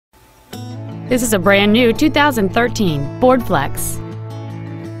This is a brand new 2013 Ford Flex.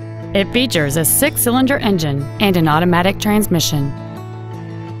 It features a 6-cylinder engine and an automatic transmission.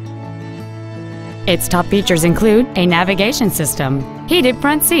 Its top features include a navigation system, heated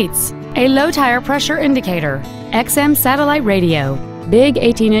front seats, a low tire pressure indicator, XM satellite radio, big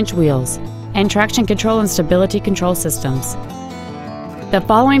 18-inch wheels, and traction control and stability control systems. The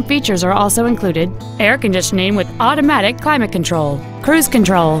following features are also included: air conditioning with automatic climate control, cruise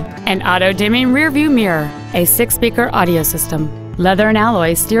control, an auto-dimming rear-view mirror, a 6-speaker audio system, leather and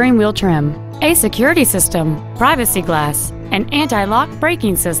alloy steering wheel trim, a security system, privacy glass, an anti-lock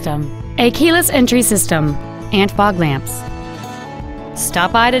braking system, a keyless entry system, and fog lamps.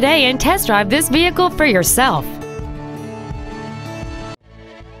 Stop by today and test drive this vehicle for yourself.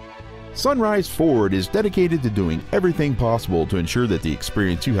 Sunrise Ford is dedicated to doing everything possible to ensure that the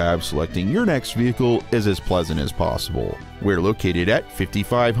experience you have selecting your next vehicle is as pleasant as possible. We're located at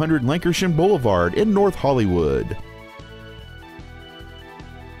 5500 Lankershim Boulevard in North Hollywood.